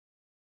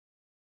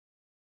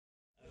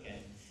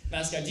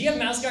Mouse Guard. Do you have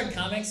Mouse Guard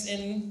comics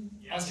in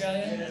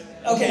Australia?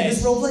 Yeah. Okay,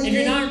 this role-playing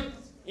game...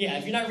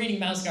 if you're not reading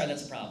Mouse Guard,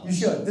 that's a problem. You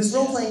should. This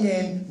role-playing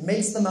game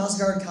makes the Mouse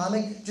Guard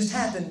comic just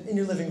happen in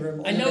your living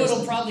room. I know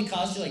it'll probably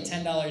cost you like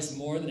 $10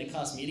 more than it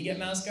cost me to get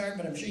Mouse Guard,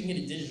 but I'm sure you can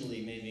get it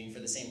digitally maybe for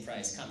the same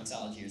price,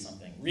 Comixology or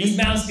something. Read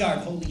Mouse Guard,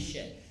 holy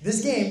shit.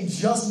 This game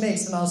just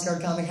makes the Mouse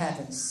Guard comic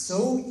happen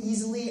so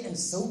easily and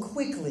so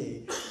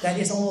quickly that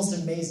it's almost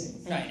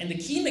amazing. Right, and the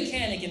key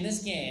mechanic in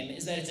this game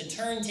is that it's a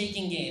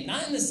turn-taking game.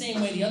 Not in the same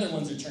way the other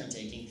ones are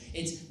turn-taking.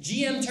 It's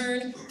GM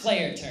turn,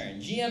 player turn.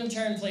 GM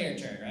turn, player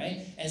turn,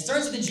 right? And it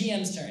starts with the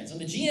GM's turn. So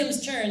when the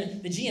GM's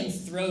turn, the GM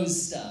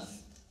throws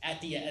stuff at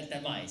the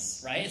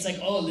mice, right? It's like,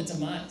 oh, it's a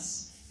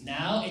mice.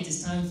 Now it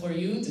is time for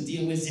you to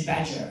deal with the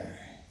badger.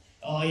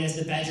 Oh yes,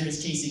 the badger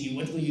is chasing you.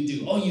 What will you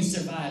do? Oh, you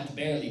survived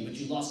barely, but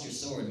you lost your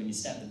sword when you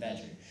stabbed the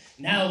badger.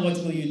 Now what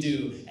will you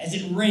do? As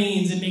it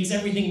rains, it makes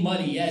everything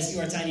muddy. Yes,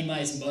 you are tiny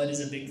mice. Mud is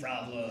a big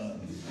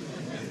problem.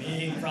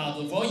 Big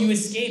problem. Oh, you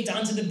escaped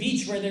onto the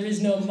beach where there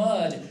is no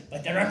mud,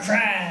 but there are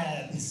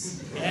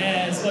crabs.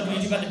 Yes, what will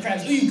you do about the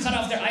crabs? Ooh, you cut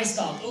off their eye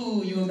stalk.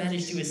 Ooh, you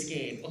managed to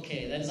escape.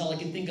 Okay, that is all I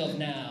can think of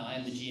now. I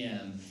am the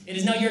GM. It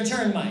is now your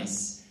turn,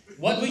 mice.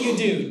 What will you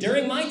do?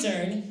 During my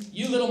turn,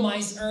 you little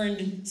mice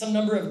earned some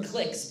number of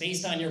clicks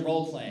based on your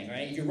role-playing,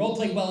 right? If you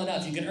role-play well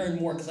enough, you can earn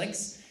more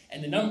clicks,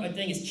 and the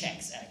thing is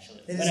checks,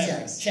 actually. It is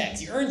checks.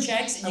 Checks. You earn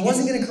checks. I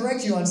wasn't going to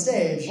correct you on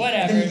stage.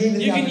 Whatever.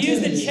 You can use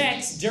the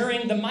checks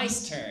during the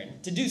mice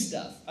turn to do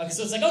stuff. Okay,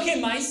 so it's like,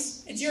 okay,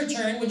 mice, it's your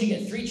turn. What'd you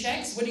get? 3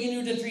 checks? What are you going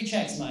to do with the 3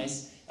 checks,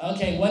 mice?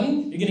 Okay,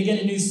 1, you're going to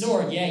get a new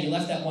sword. Yeah, you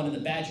left that one in the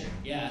badger.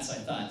 Yeah, that's what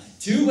I thought.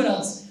 2, what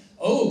else?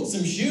 Oh,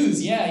 some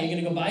shoes. Yeah, you're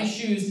going to go buy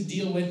shoes to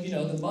deal with,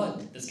 the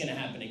mud that's going to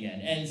happen again.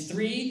 And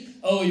 3,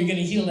 oh, you're going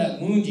to heal that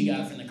wound you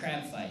got from the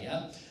crab fight,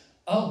 yeah?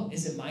 Oh,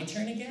 is it my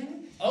turn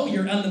again? Oh,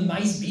 you're on the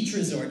Mice Beach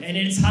Resort, and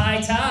it's high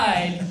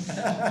tide.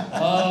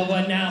 Oh,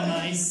 what now,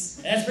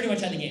 mice? That's pretty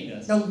much how the game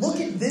goes. Now look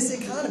at this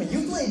economy.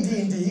 You play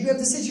D&D, you have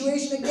the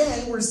situation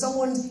again where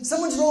someone's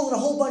rolling a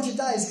whole bunch of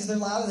dice because they're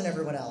louder than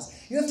everyone else.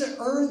 You have to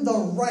earn the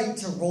right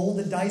to roll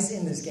the dice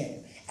in this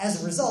game.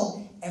 As a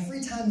result,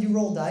 every time you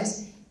roll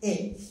dice,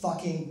 it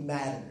fucking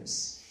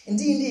matters. In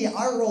D&D,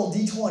 I roll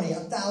D20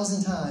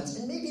 1,000 times,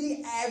 and maybe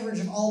the average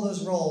of all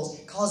those rolls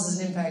causes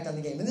an impact on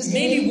the game. In this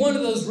maybe one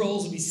of those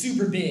rolls will be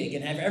super big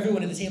and have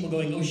everyone at the table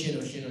going, oh shit,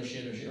 oh shit, oh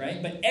shit, oh shit,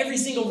 right? But every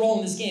single roll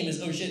in this game is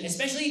oh shit,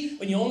 especially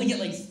when you only get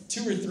like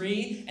 2 or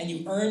 3 and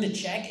you earned a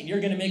check and you're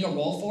going to make a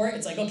roll for it.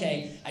 It's like,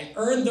 okay, I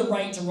earned the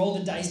right to roll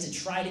the dice to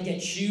try to get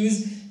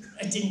shoes.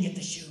 I didn't get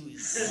the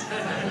shoes.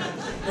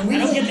 I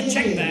don't get the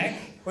check back.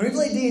 When we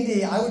played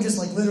D&D, I would just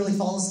like literally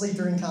fall asleep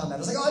during combat. I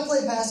was like, oh, I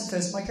play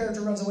pacifist. My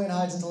character runs away and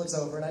hides until it's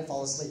over, and I'd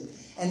fall asleep.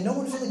 And no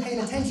one was really paying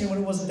attention when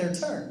it wasn't their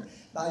turn.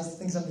 I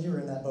think some of you were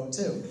in that boat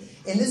too.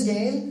 In this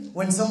game,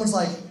 when someone's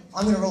like,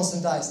 I'm going to roll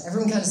some dice,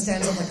 everyone kind of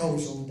stands up like, oh,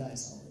 we should roll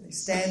dice. They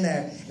stand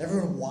there, and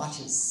everyone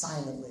watches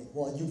silently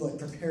while you like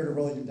prepare to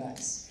roll your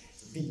dice.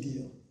 It's a big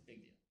deal.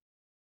 Big deal.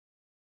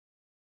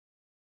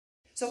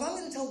 So if I'm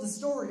going to tell the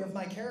story of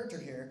my character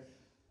here,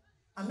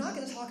 I'm not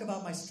going to talk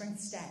about my strength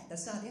stat.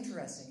 That's not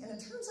interesting. And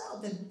it turns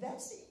out that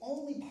that's the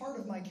only part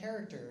of my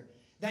character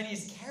that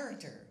is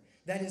character,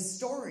 that is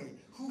story,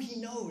 who he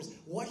knows,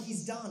 what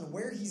he's done,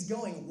 where he's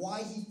going,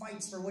 why he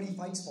fights for what he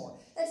fights for.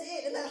 That's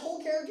it. And that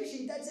whole character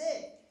sheet, that's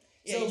it.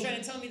 Yeah, so, you're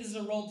trying to tell me this is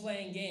a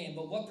role-playing game,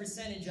 but what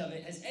percentage of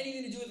it has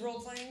anything to do with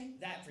role-playing?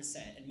 That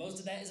percent. And most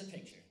of that is a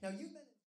picture. Now, you've been...